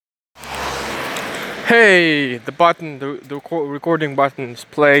Hey, the recording button is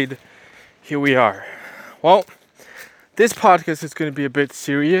played. Here we are. Well, this podcast is going to be a bit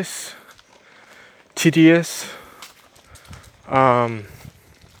serious, tedious. Um,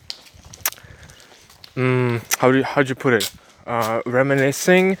 how'd you put it?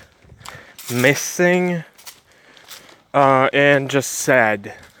 Reminiscing, missing, and just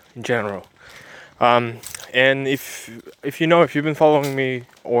sad in general. And if you've been following me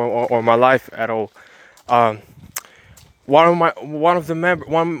or my life at all, um, one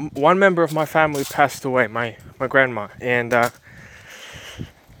member of my family passed away, my grandma, and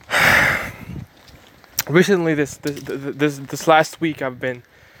recently this last week I've been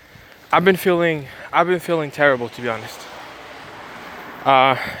feeling terrible, to be honest.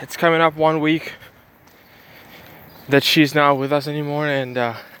 It's coming up 1 week that she's not with us anymore, and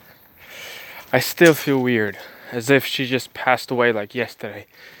I still feel weird, as if she just passed away like yesterday.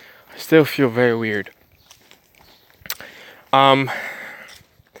 I still feel very weird. The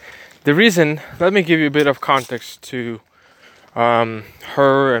reason, let me give you a bit of context to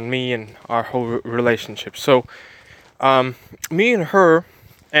her and me and our whole relationship. So, me and her,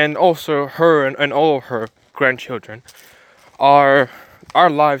 and also her and all of her grandchildren, our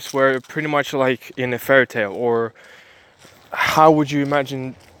lives were pretty much like in a fairy tale, or how would you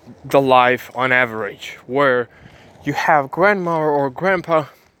imagine the life on average, where you have grandma or grandpa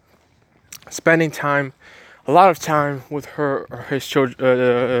spending a lot of time with her or his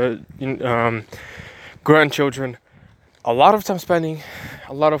children, grandchildren, a lot of time spending,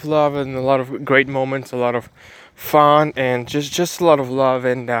 a lot of love and a lot of great moments, a lot of fun and just a lot of love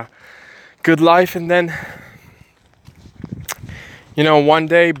and good life. And then one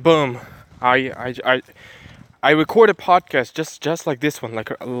day, boom, I record a podcast just like this one,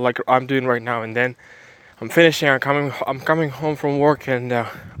 like I'm doing right now, and then I'm finishing. I'm coming home from work, and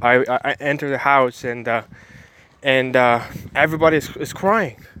I enter the house, and everybody is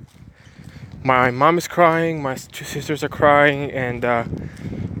crying. My mom is crying. My two sisters are crying, and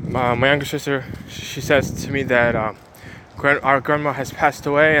my younger sister, she says to me that our grandma has passed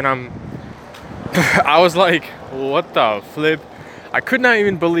away, and I was like, what the flip? I could not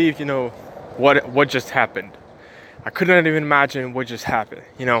even believe, what just happened. I could not even imagine what just happened.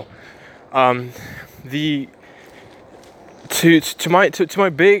 The to my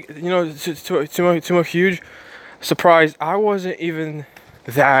big, to my huge surprise, I wasn't even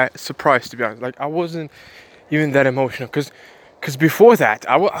that surprised, to be honest. Like, I wasn't even that emotional, because before that,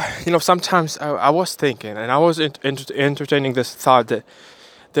 sometimes I was thinking, and I was entertaining this thought that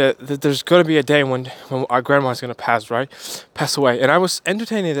there's gonna be a day when our grandma's gonna pass away, and I was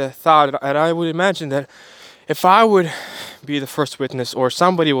entertaining that thought, and I would imagine that if I would be the first witness, or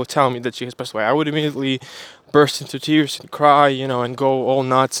somebody will tell me that she has passed away, I would immediately burst into tears and cry, and go all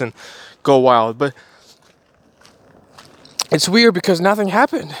nuts and go wild. But it's weird because nothing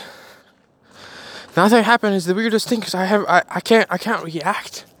happened. Nothing happened is the weirdest thing, because I can't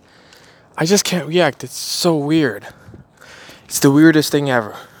react. I just can't react. It's so weird. It's the weirdest thing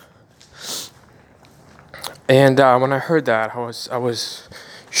ever. And when I heard that, I was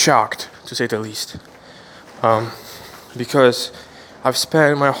shocked, to say the least. Because I've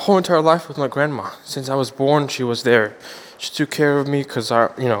spent my whole entire life with my grandma. Since I was born, she was there. She took care of me because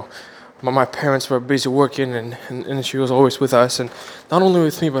my parents were busy working, and she was always with us, and not only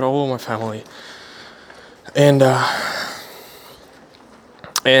with me but all of my family. And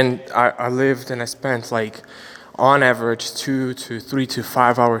I lived and I spent, like, on average 2 to 3 to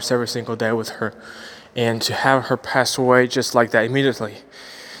 5 hours every single day with her, and to have her pass away just like that immediately.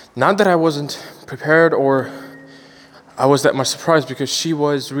 Not that I wasn't prepared or I was that much surprised, because she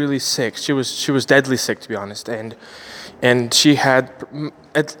was really sick. She was deadly sick, to be honest, and she had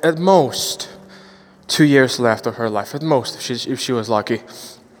at most 2 years left of her life, at most, if she was lucky.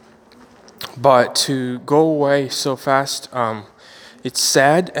 But to go away so fast, it's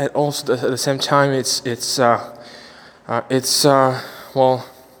sad, and also at the same time, it's well,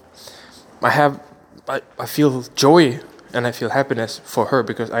 I feel joy and I feel happiness for her,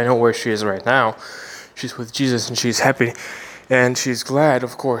 because I know where she is right now. She's with Jesus, and she's happy, and she's glad,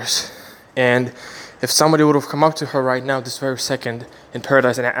 of course. And if somebody would have come up to her right now, this very second, in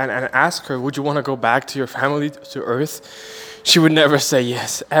paradise, and asked her, would you want to go back to your family, to earth? She would never say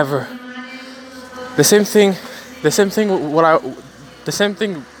yes, ever. The same thing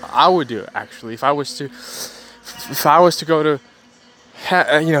I would do, actually, if I was to go to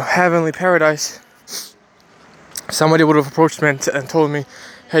heavenly paradise. Somebody would have approached me and told me,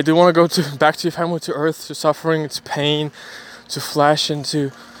 hey, do you want to go back to your family, to earth, to suffering, to pain, to flesh, and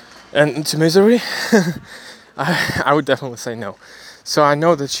to misery? I would definitely say no. So I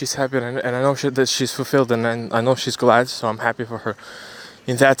know that she's happy, and I know that she's fulfilled, and I know she's glad. So I'm happy for her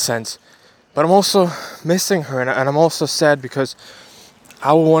in that sense. But I'm also missing her, and I'm also sad because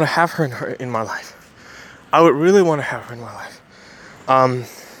I would want to have her in my life. I would really want to have her in my life.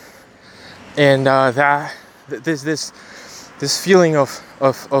 And this feeling of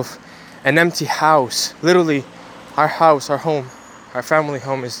an empty house, literally, our house, our home, our family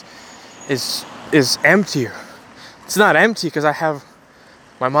home is emptier. It's not empty because I have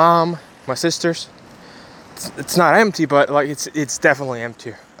my mom, my sisters. It's not empty, but like it's definitely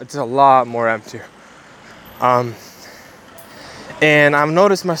emptier. It's a lot more emptier. And I've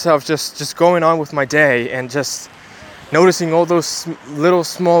noticed myself just going on with my day and just noticing all those little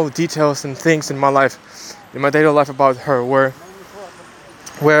small details and things in my life, in my daily life about her, where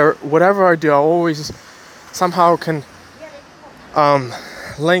whatever I do, I always somehow can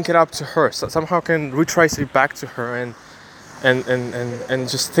link it up to her. So somehow can retrace it back to her and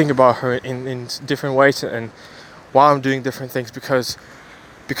just think about her in different ways and while I'm doing different things because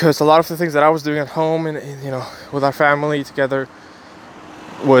a lot of the things that I was doing at home and with our family together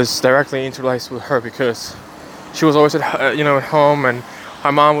was directly interlaced with her because she was always at home, and my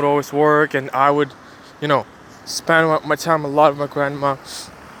mom would always work, and I would spend my time a lot with my grandma.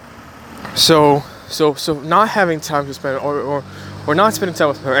 So not having time to spend or not spending time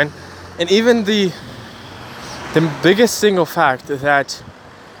with her, and even the biggest single fact that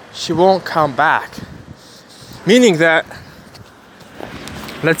she won't come back, meaning that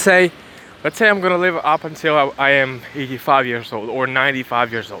let's say I'm gonna live up until I am 85 years old or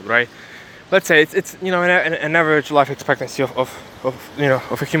 95 years old, right? Let's say it's an average life expectancy of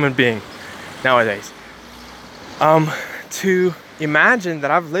a human being nowadays. To imagine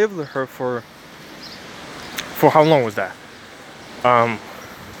that I've lived with her for how long was that?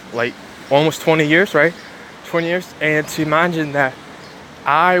 Like almost 20 years, right? 20 years, and to imagine that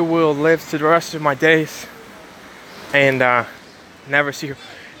I will live to the rest of my days and never see her.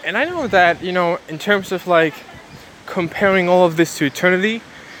 And I know that in terms of like comparing all of this to eternity,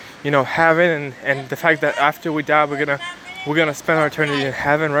 heaven and the fact that after we die we're gonna spend our eternity in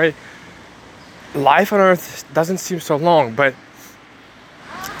heaven, right? Life on earth doesn't seem so long, but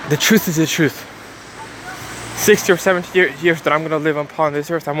the truth is the truth. 60 or 70 years that I'm gonna live upon this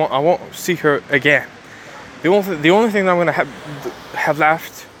earth, I won't see her again. The only thing that I'm gonna have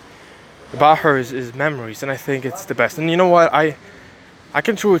left about her is memories, and I think it's the best. And you know what? I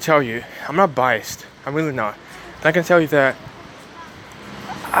can truly tell you, I'm not biased. I'm really not. And I can tell you that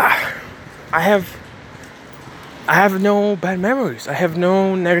I have no bad memories. I have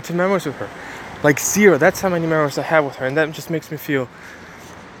no negative memories with her. Like zero. That's how many memories I have with her, and that just makes me feel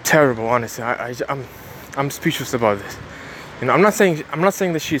terrible. Honestly, I'm speechless about this. I'm not saying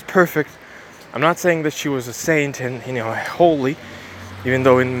that she's perfect. I'm not saying that she was a saint and holy, even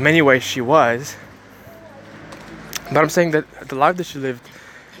though in many ways she was. But I'm saying that the life that she lived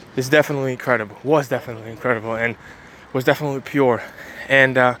is definitely incredible. Was definitely incredible, and was definitely pure.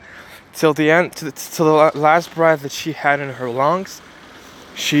 And till the end, till the last breath that she had in her lungs,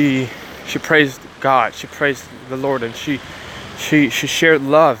 she praised God. She praised the Lord, and she shared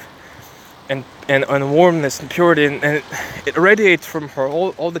love and warmness and purity, and it radiates from her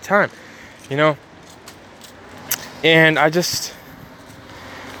all the time, And I just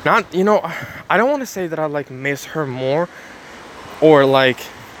I don't want to say that I like miss her more, or like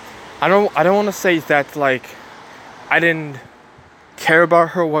I don't want to say that like I didn't care about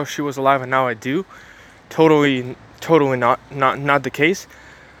her while she was alive and now I do. Totally not the case.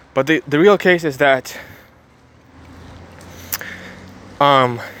 But the real case is that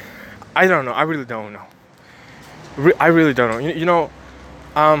I don't know. I really don't know. I really don't know.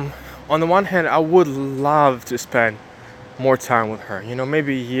 On the one hand, I would love to spend more time with her.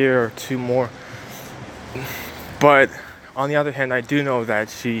 Maybe a year or two more. But on the other hand, I do know that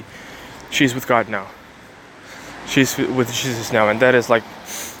she's with God now. She's with Jesus now, and that is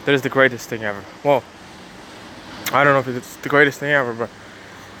the greatest thing ever. Well, I don't know if it's the greatest thing ever, but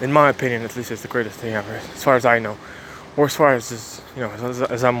in my opinion, at least, it's the greatest thing ever, as far as I know, or as far as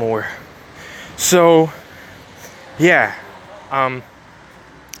as I'm aware. So, yeah, I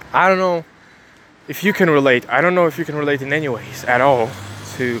don't know if you can relate. I don't know if you can relate in any ways at all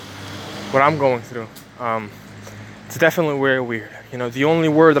to what I'm going through. It's definitely very weird. The only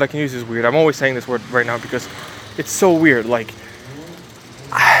word that I can use is weird. I'm always saying this word right now because it's so weird. Like,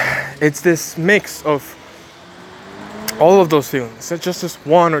 it's this mix of all of those feelings. It's just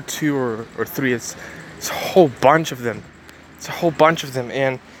one or two or three. It's a whole bunch of them.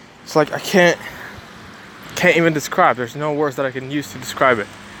 And it's like I can't even describe. There's no words that I can use to describe it.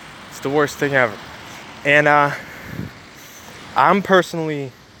 It's the worst thing ever. And I'm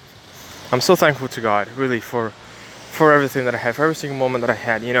personally, I'm so thankful to God, really, for everything that I had, for every single moment that I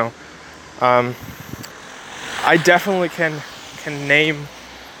had. Um, I definitely can name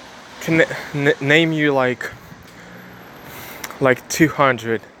name you like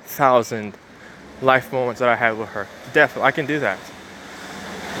 200,000 life moments that I had with her. Definitely, I can do that.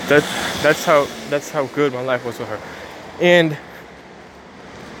 That that's how good my life was with her, and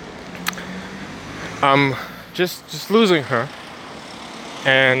just losing her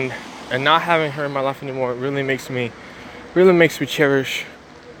and not having her in my life anymore really makes me cherish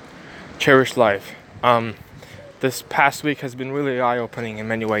life. This past week has been really eye opening in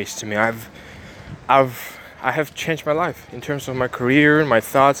many ways to me. I have changed my life in terms of my career, my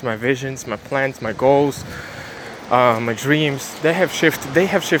thoughts, my visions, my plans, my goals, my dreams. They have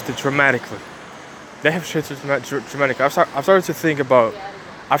shifted dramatically. They have shifted dramatically. I've started to think about.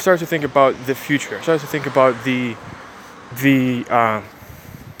 I've started to think about the future. I've started to think about the uh,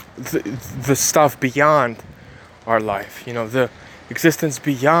 the stuff beyond our life. The existence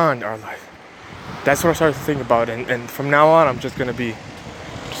beyond our life. That's what I started to think about, and from now on, I'm just gonna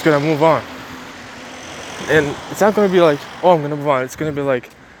move on. And it's not gonna be like, oh, I'm gonna move on. It's gonna be like,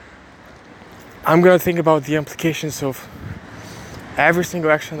 I'm gonna think about the implications of every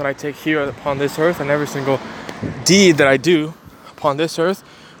single action that I take here upon this earth, and every single deed that I do upon this earth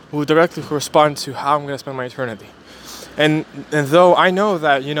will directly correspond to how I'm gonna spend my eternity. And though I know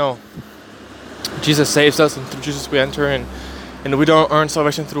that Jesus saves us, and through Jesus we enter in, and we don't earn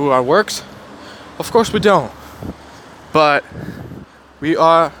salvation through our works. Of course we don't. But we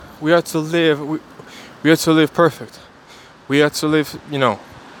are to live we are to live perfect. We are to live,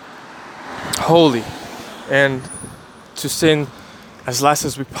 holy, and to sin as less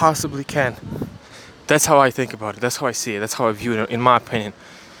as we possibly can. That's how I think about it. That's how I see it. That's how I view it, in my opinion.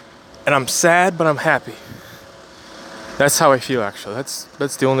 And I'm sad, but I'm happy. That's how I feel, actually.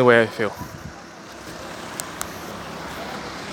 That's the only way I feel.